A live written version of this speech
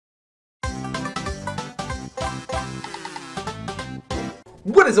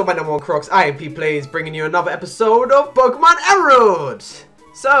What is up, my number one Crocs? I am PetePlays, bringing you another episode of Pokemon Emerald!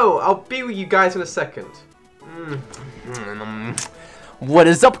 So, I'll be with you guys in a second. What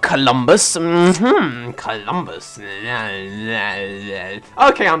is up, Columbus? Columbus. Okay,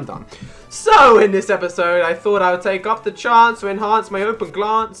 I'm done. So, in this episode, I thought I would take up the chance to enhance my open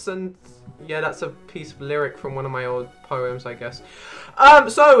glance, and yeah, that's a piece of lyric from one of my old poems, I guess.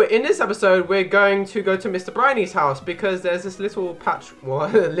 So, in this episode, we're going to go to Mr. Briney's house, because there's this little patch, well,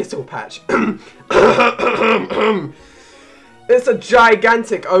 little patch. It's a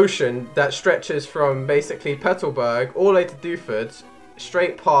gigantic ocean that stretches from, basically, Petalburg all the way to Dewford,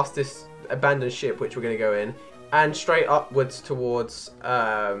 straight past this abandoned ship, which we're going to go in, and straight upwards towards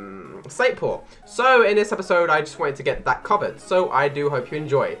Slateport. So in this episode, I just wanted to get that covered. So I do hope you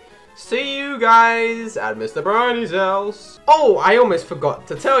enjoy. See you guys at Mr. Briney's house. Oh, I almost forgot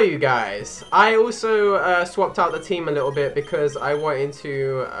to tell you guys. I also swapped out the team a little bit because I wanted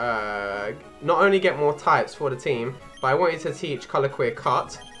to not only get more types for the team, but I wanted to teach Color Queer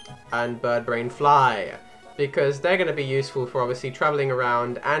Cut and Bird Brain Fly, because they're going to be useful for obviously traveling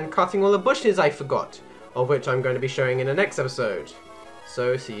around and cutting all the bushes I forgot, of which I'm going to be showing in the next episode.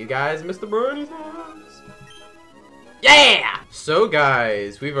 So see you guys, Mr. Briney's house. Yeah! So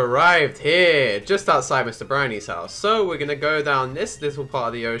guys, we've arrived here, just outside Mr. Briney's house. So we're going to go down this little part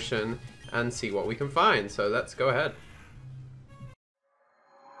of the ocean and see what we can find. So let's go ahead.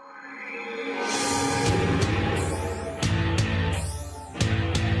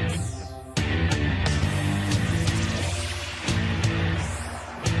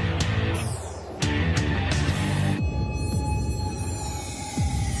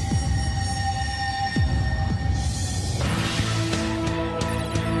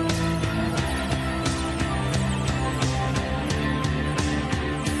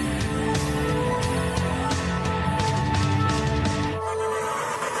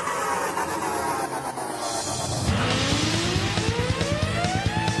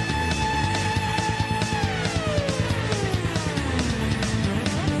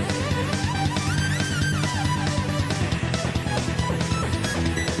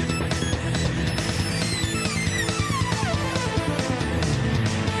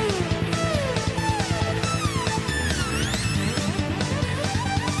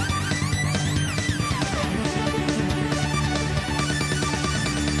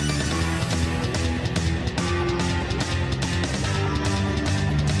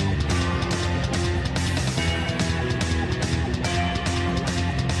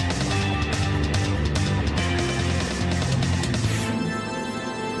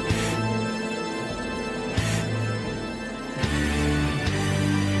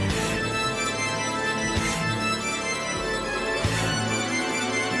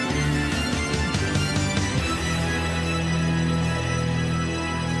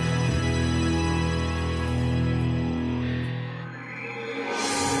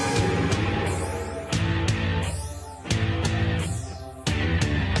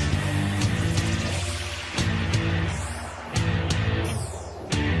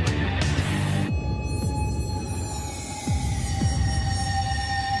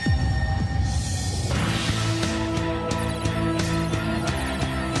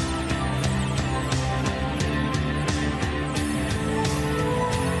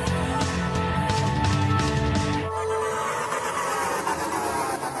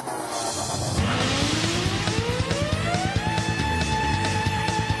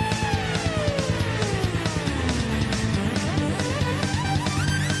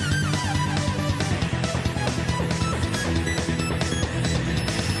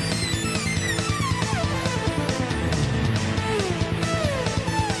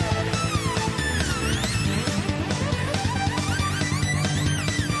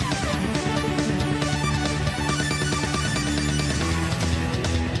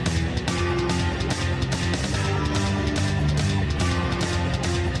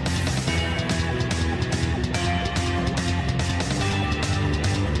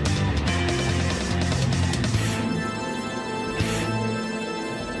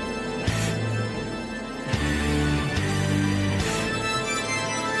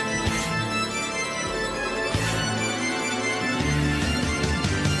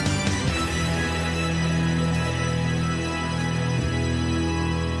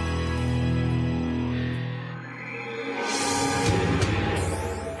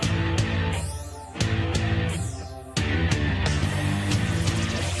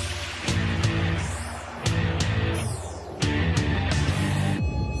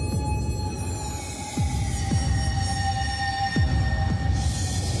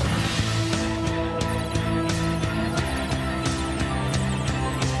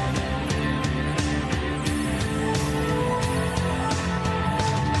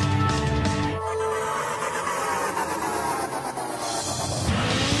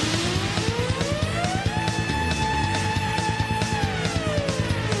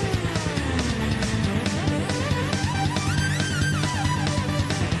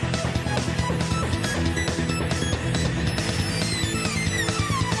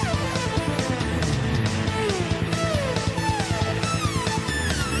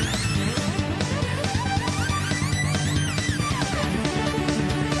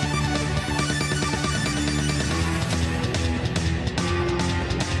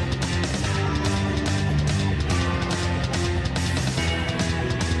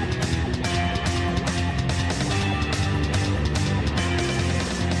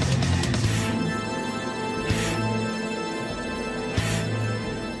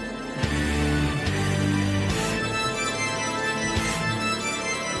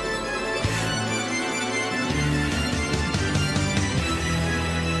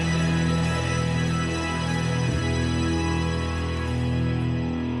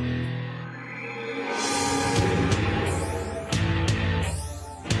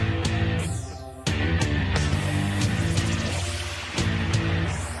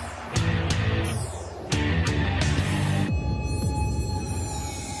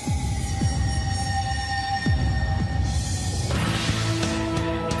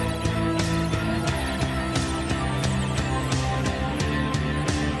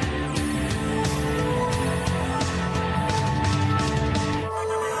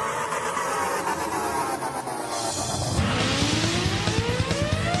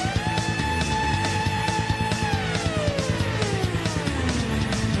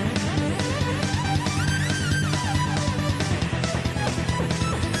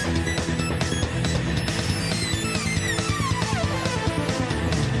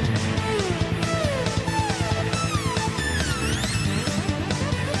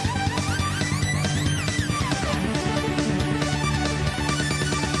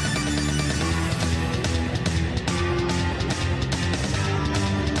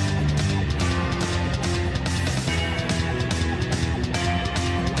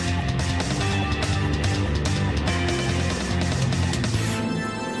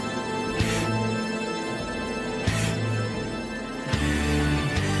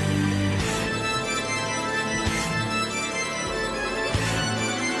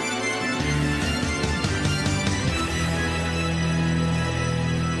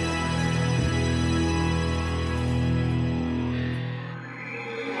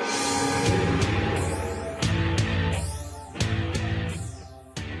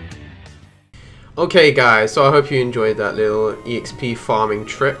 Okay guys, so I hope you enjoyed that little EXP farming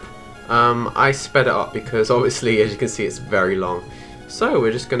trip. I sped it up because obviously, as you can see, it's very long. So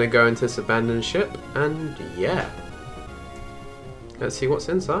we're just going to go into this abandoned ship and yeah. Let's see what's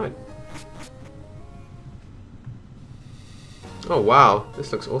inside. Oh wow,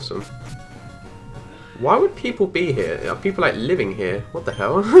 this looks awesome. Why would people be here? Are people like living here? What the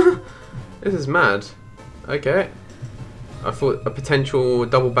hell? This is mad. Okay. I thought a potential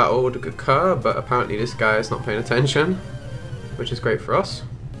double battle would occur, but apparently this guy is not paying attention, which is great for us.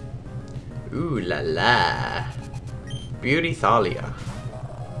 Ooh la la. Beauty Thalia.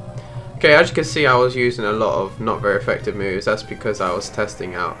 Okay, as you can see, I was using a lot of not very effective moves. That's because I was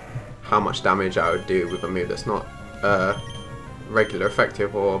testing out how much damage I would do with a move that's not regular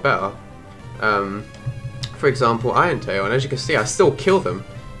effective or better. For example, Iron Tail, and as you can see, I still kill them,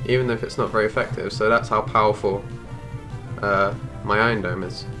 even if it's not very effective. So that's how powerful my Iron Dome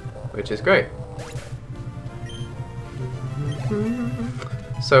is, which is great.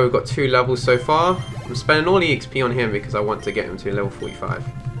 So we've got 2 levels so far. I'm spending all the XP on him because I want to get him to level 45.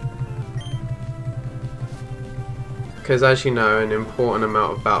 Because as you know, an important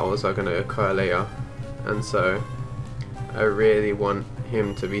amount of battles are going to occur later, and so I really want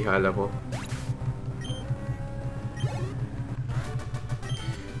him to be high level.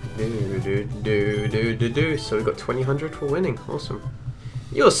 So we got 2000 for winning. Awesome.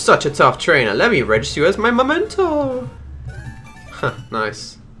 You're such a tough trainer. Let me register you as my memento. Huh,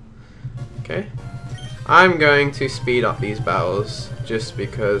 nice. Okay. I'm going to speed up these battles just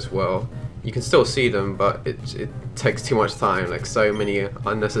because, well, you can still see them, but it takes too much time. Like so many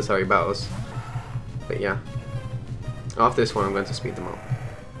unnecessary battles. But yeah. After this one, I'm going to speed them up.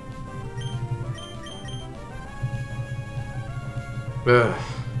 Ugh.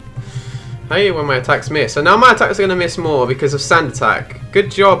 I hate when my attacks miss. So now my attacks are going to miss more because of sand attack. Good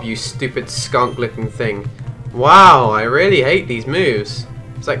job, you stupid skunk looking thing. Wow, I really hate these moves.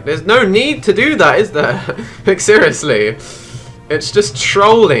 It's like, there's no need to do that, is there? Like, seriously. It's just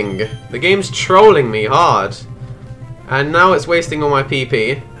trolling. The game's trolling me hard. And now it's wasting all my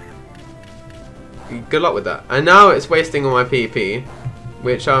PP. Good luck with that. And now it's wasting all my PP,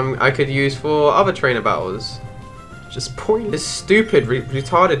 which I could use for other trainer battles. Just pointless, stupid,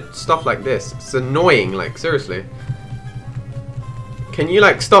 retarded stuff like this. It's annoying, like, seriously. Can you,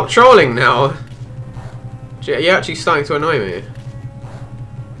 like, stop trolling now? You're actually starting to annoy me.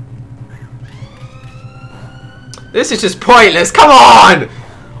 This is just pointless, come on!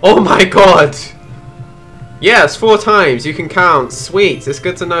 Oh my god! Yes, 4 times, you can count. Sweet, it's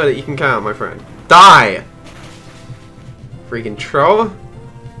good to know that you can count, my friend. Die! Freaking troll.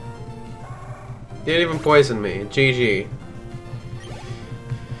 Didn't even poison me. GG.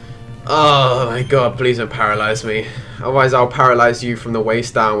 Oh my god, please don't paralyze me. Otherwise I'll paralyze you from the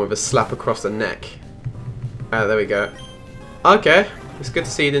waist down with a slap across the neck. Ah, there we go. Okay. It's good to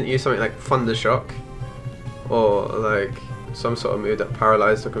see you didn't use something like Thunder Shock. Or like some sort of move that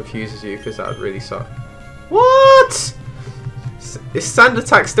paralyzes or confuses you, because that would really suck. What? Is sand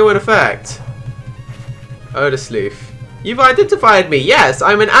attack still in effect? Oh, the sleuth. You've identified me. Yes,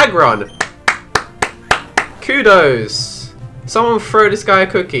 I'm an Agron. Kudos! Someone throw this guy a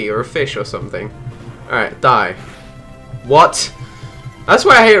cookie or a fish or something. Alright, die. What? That's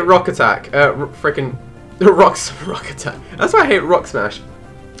why I hate rock attack. Frickin' rock attack. That's why I hate rock smash.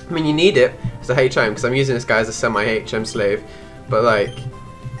 I mean, you need it as a HM because I'm using this guy as a semi-HM slave. But like,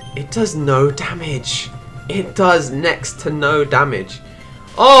 it does no damage. It does next to no damage.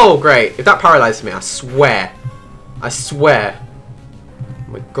 Oh, great. If that paralyzes me, I swear. I swear.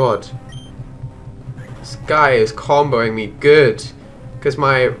 Oh my god. This guy is comboing me good because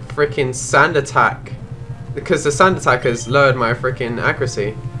my freaking sand attack, because the sand attack has lowered my freaking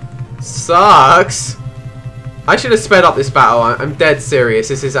accuracy. Sucks. I should have sped up this battle. I'm dead serious.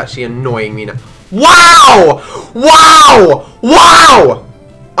 This is actually annoying me now. Wow! Wow! Wow!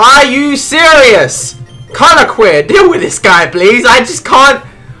 Are you serious? Color queer, deal with this guy, please. I just can't.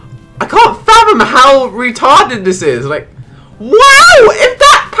 I can't fathom how retarded this is. Like, wow! If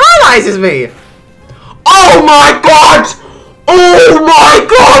that paralyzes me. Oh my god! Oh my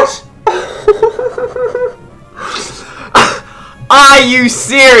god! Are you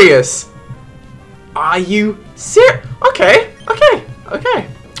serious? Are you serious? Okay, okay, okay,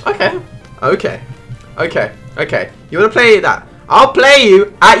 okay, okay, okay, okay. You wanna play that? I'll play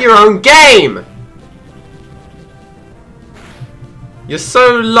you at your own game! You're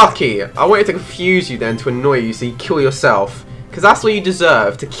so lucky. I wanted to confuse you then to annoy you so you kill yourself. Because that's what you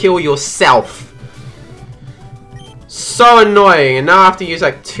deserve, to kill yourself. So annoying, and now I have to use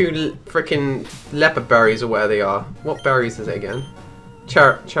like 2 freaking leopard berries or where they are. What berries is it again?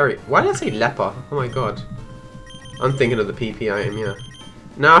 Cherry. Why did I say leper? Oh my god. I'm thinking of the PP item, yeah.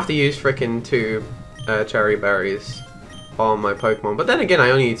 Now I have to use frickin' 2 cherry berries on my Pokemon. But then again,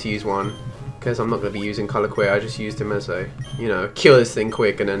 I only need to use 1. Because I'm not going to be using Colorquay. I just used him as a, you know, kill this thing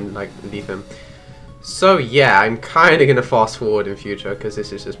quick and then, like, leave him. So, yeah, I'm kind of going to fast forward in future. Because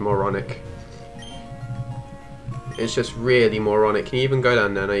this is just moronic. It's just really moronic. Can you even go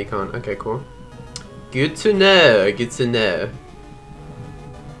down there? No, you can't. Okay, cool. Good to know. Good to know.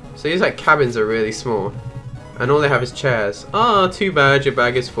 So these, like, cabins are really small. And all they have is chairs. Oh, too bad your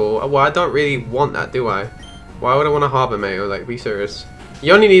bag is full. Oh, well, I don't really want that, do I? Why would I want a harbor mail? Like, be serious.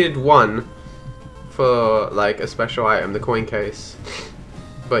 You only needed 1 for, like, a special item, the coin case.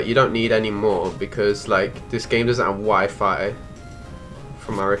 But you don't need any more because, like, this game doesn't have Wi-Fi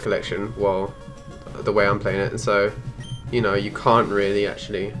from my recollection. Well, the way I'm playing it. And so, you know, you can't really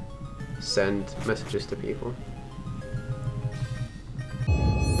actually send messages to people.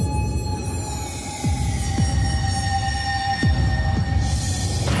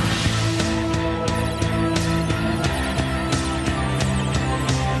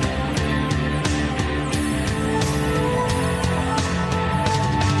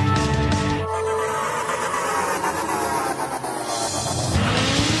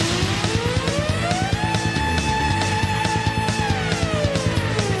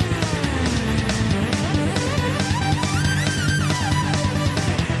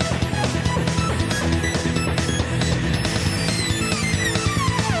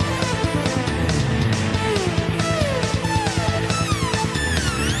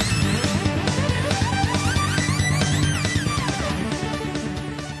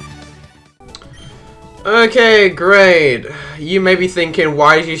 Okay, great. You may be thinking,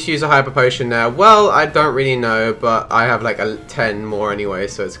 why did you just use a hyper potion there? Well, I don't really know, but I have like 10 more anyway,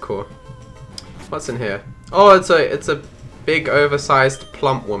 so it's cool. What's in here? Oh, it's a big, oversized,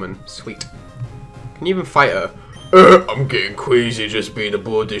 plump woman. Sweet. Can you even fight her? I'm getting queasy just being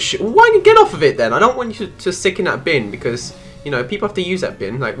aboard this shit. Why don't you get off of it then? I don't want you to stick in that bin because, you know, people have to use that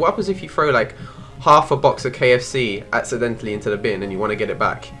bin. Like, what happens if you throw like half a box of KFC accidentally into the bin and you want to get it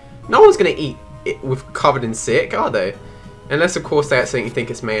back? No one's going to eat it with covered in sick, are they? Unless of course they accidentally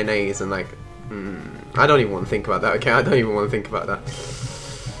think it's mayonnaise and like I don't even want to think about that. Okay, I don't even want to think about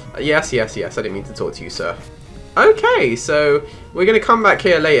that. Yes, I didn't mean to talk to you, sir. Okay, so we're gonna come back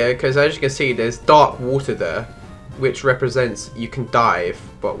here later because as you can see there's dark water there which represents you can dive,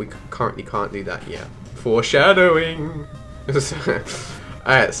 but we currently can't do that yet. Foreshadowing.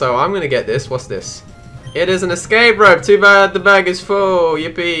 Alright, so I'm gonna get this. What's this? It is an escape rope. Too bad the bag is full.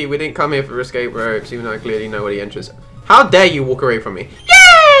 Yippee. We didn't come here for escape ropes, even though I clearly know where the entrance is. How dare you walk away from me? Yay!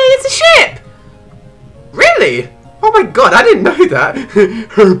 It's a ship! Really? Oh my god, I didn't know that.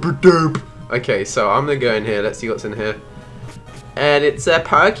 Herpadope. Okay, so I'm gonna go in here. Let's see what's in here. And it's a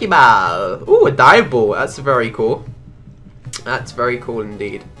Pokeball. Ooh, a dive ball. That's very cool. That's very cool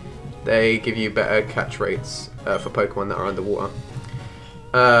indeed. They give you better catch rates for Pokemon that are underwater.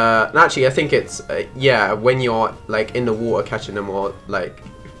 Actually, I think it's, yeah, when you're, like, in the water catching them, or, like,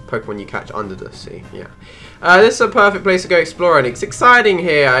 Pokemon you catch under the sea, yeah. This is a perfect place to go exploring. It's exciting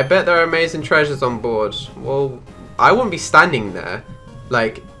here. I bet there are amazing treasures on board. Well, I wouldn't be standing there,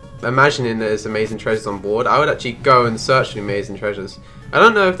 like, imagining there's amazing treasures on board. I would actually go and search for amazing treasures. I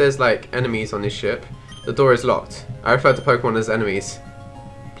don't know if there's, like, enemies on this ship. The door is locked. I refer to Pokemon as enemies.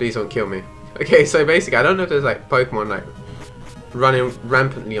 Please don't kill me. Okay, so basically, I don't know if there's, like, Pokemon, like, running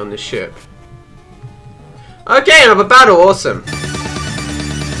rampantly on this ship. Okay, another battle, awesome.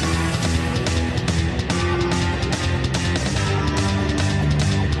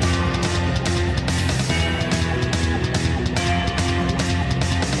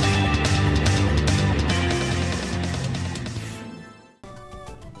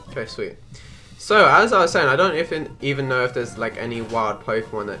 Okay, sweet. So, as I was saying, I don't even know if there's like any wild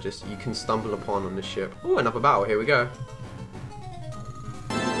Pokemon that just you can stumble upon on the ship. Oh, another battle, here we go.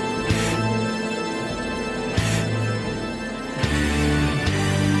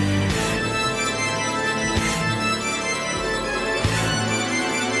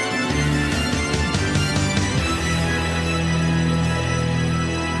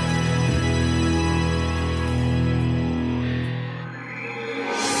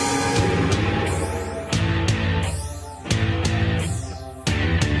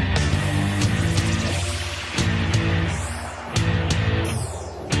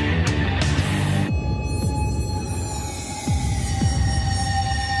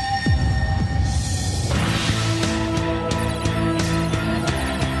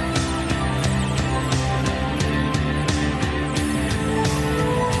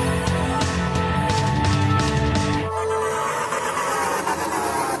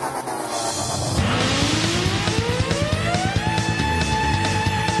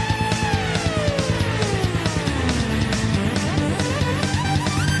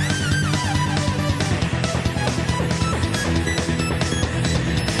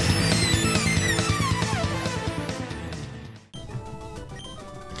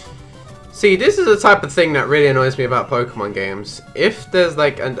 See, this is the type of thing that really annoys me about Pokemon games. If there's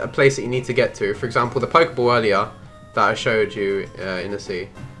like a place that you need to get to, for example, the Pokeball earlier that I showed you in the sea.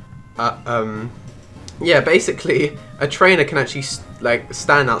 Yeah, basically, a trainer can actually like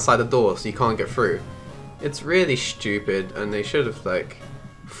stand outside the door so you can't get through. It's really stupid, and they should have like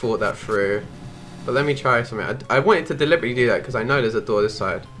thought that through. But let me try something. I wanted to deliberately do that because I know there's a door this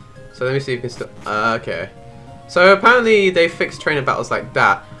side. So let me see if you can still. Okay. So apparently they fixed trainer battles like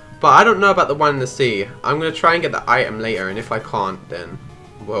that. But I don't know about the one in the sea. I'm going to try and get the item later, and if I can't, then,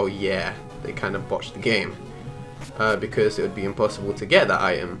 well, yeah, they kind of botched the game. Because it would be impossible to get that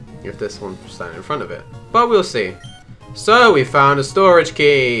item if this one was standing in front of it. But we'll see. So, we found a storage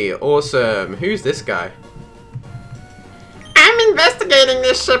key. Awesome. Who's this guy? I'm investigating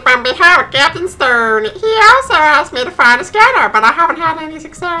this ship on behalf of Captain Stone. He also asked me to find a scanner, but I haven't had any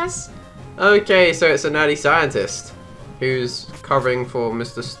success. Okay, so it's a nerdy scientist who's covering for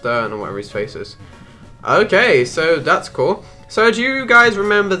Mr. Stern or whatever his face is. Okay, so that's cool. So do you guys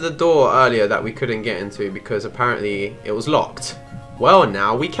remember the door earlier that we couldn't get into because apparently it was locked? Well,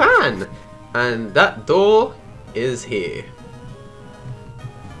 now we can! And that door is here.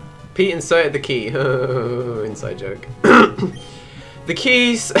 Pete inserted the key. Inside joke. The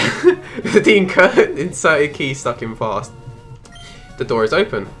keys... the inserted key stuck in fast. The door is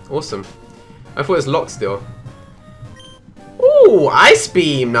open. Awesome. I thought it was locked still. Ooh, Ice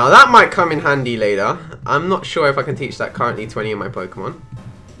Beam! Now that might come in handy later. I'm not sure if I can teach that currently to any of my Pokemon.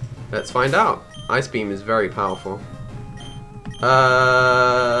 Let's find out. Ice Beam is very powerful.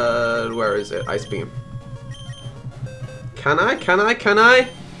 Where is it? Ice Beam. Can I?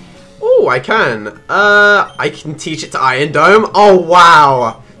 Oh, I can. I can teach it to Iron Dome. Oh,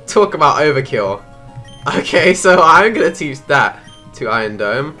 wow. Talk about overkill. Okay, so I'm going to teach that to Iron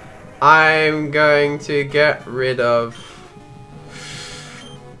Dome. I'm going to get rid of...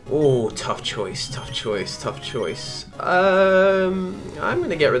 Oh, tough choice. I'm going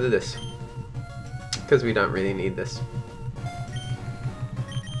to get rid of this. Because we don't really need this.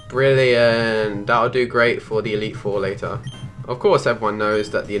 Brilliant. That'll do great for the Elite Four later. Of course, everyone knows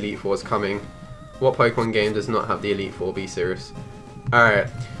that the Elite Four is coming. What Pokemon game does not have the Elite Four? Be serious. Alright.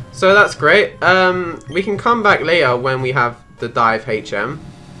 So that's great. We can come back later when we have the Dive HM.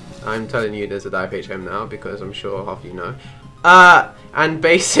 I'm telling you there's a Dive HM now because I'm sure half of you know. And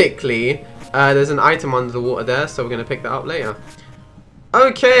basically, there's an item under the water there, so we're going to pick that up later.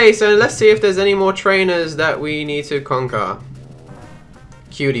 Okay, so let's see if there's any more trainers that we need to conquer.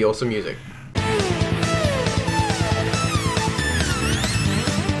 Cue the awesome music.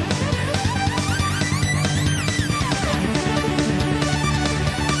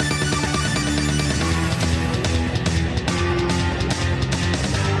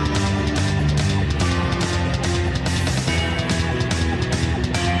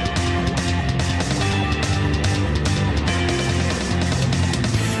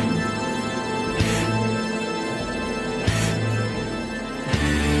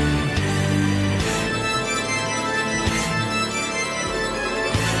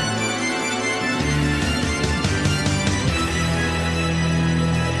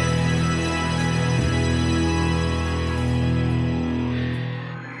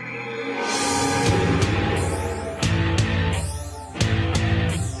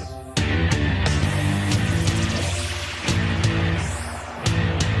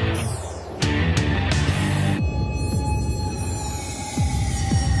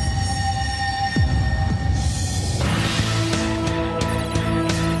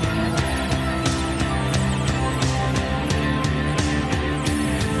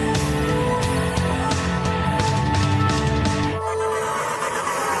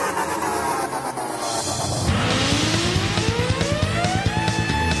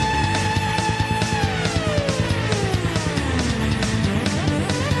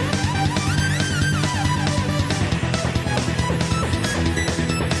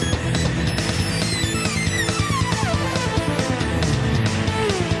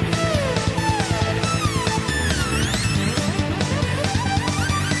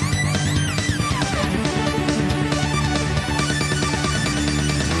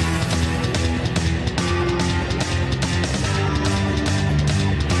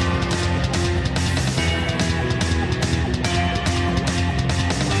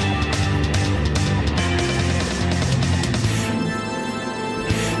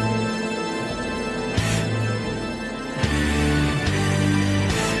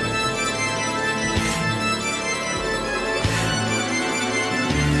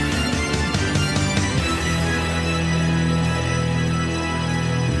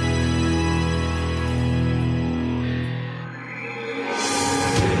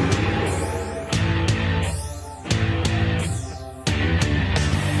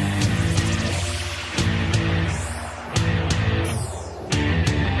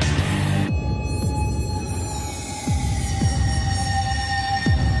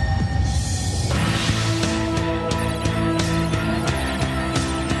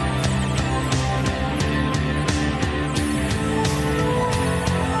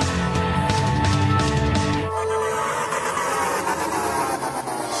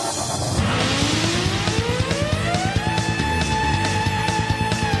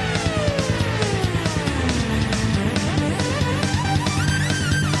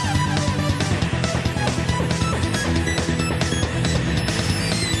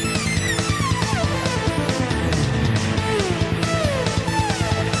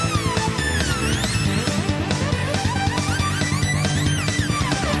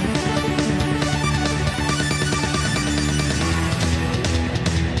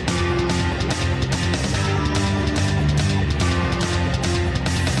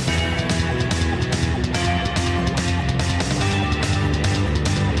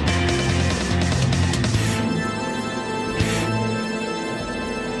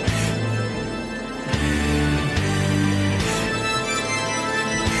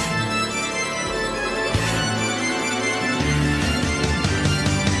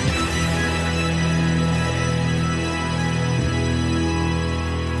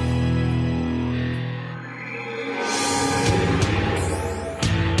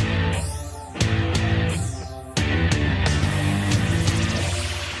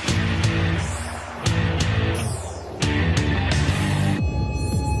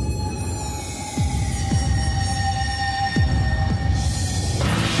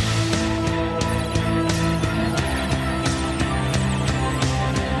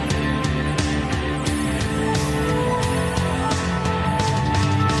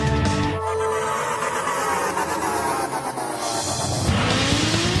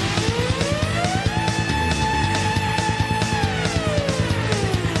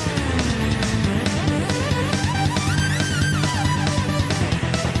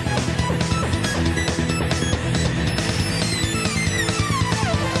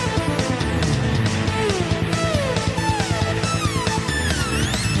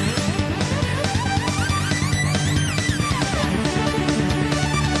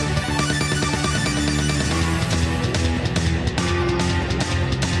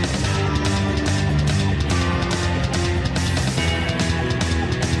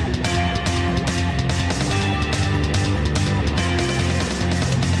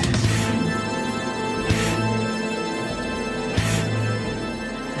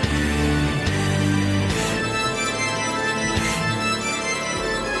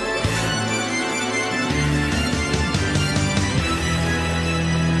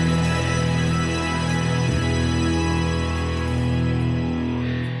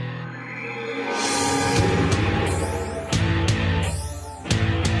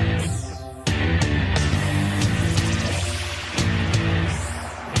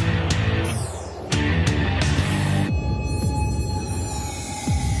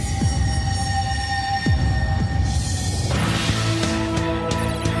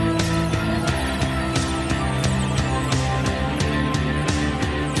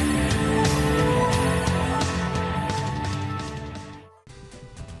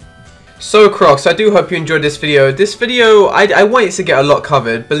 So Crocs, I do hope you enjoyed this video. This video, I wanted to get a lot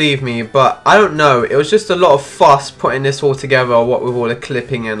covered, believe me, but I don't know. It was just a lot of fuss putting this all together, what with all the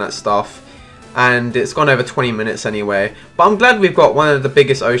clipping and that stuff. And it's gone over 20 minutes anyway. But I'm glad we've got one of the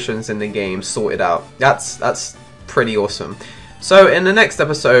biggest oceans in the game sorted out. That's pretty awesome. So in the next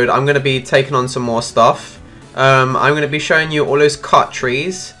episode, I'm going to be taking on some more stuff. I'm going to be showing you all those cut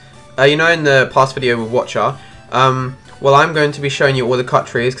trees. You know, in the past video with Watcher. Well, I'm going to be showing you all the cut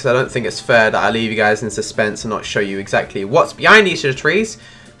trees because I don't think it's fair that I leave you guys in suspense and not show you exactly what's behind each of the trees.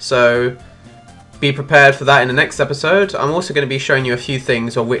 So be prepared for that in the next episode. I'm also going to be showing you a few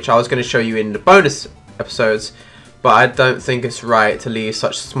things of which I was going to show you in the bonus episodes, but I don't think it's right to leave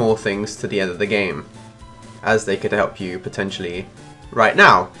such small things to the end of the game, as they could help you potentially right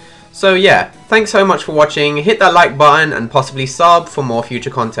now. So yeah, thanks so much for watching. Hit that like button and possibly sub for more future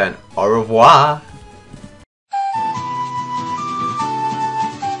content. Au revoir!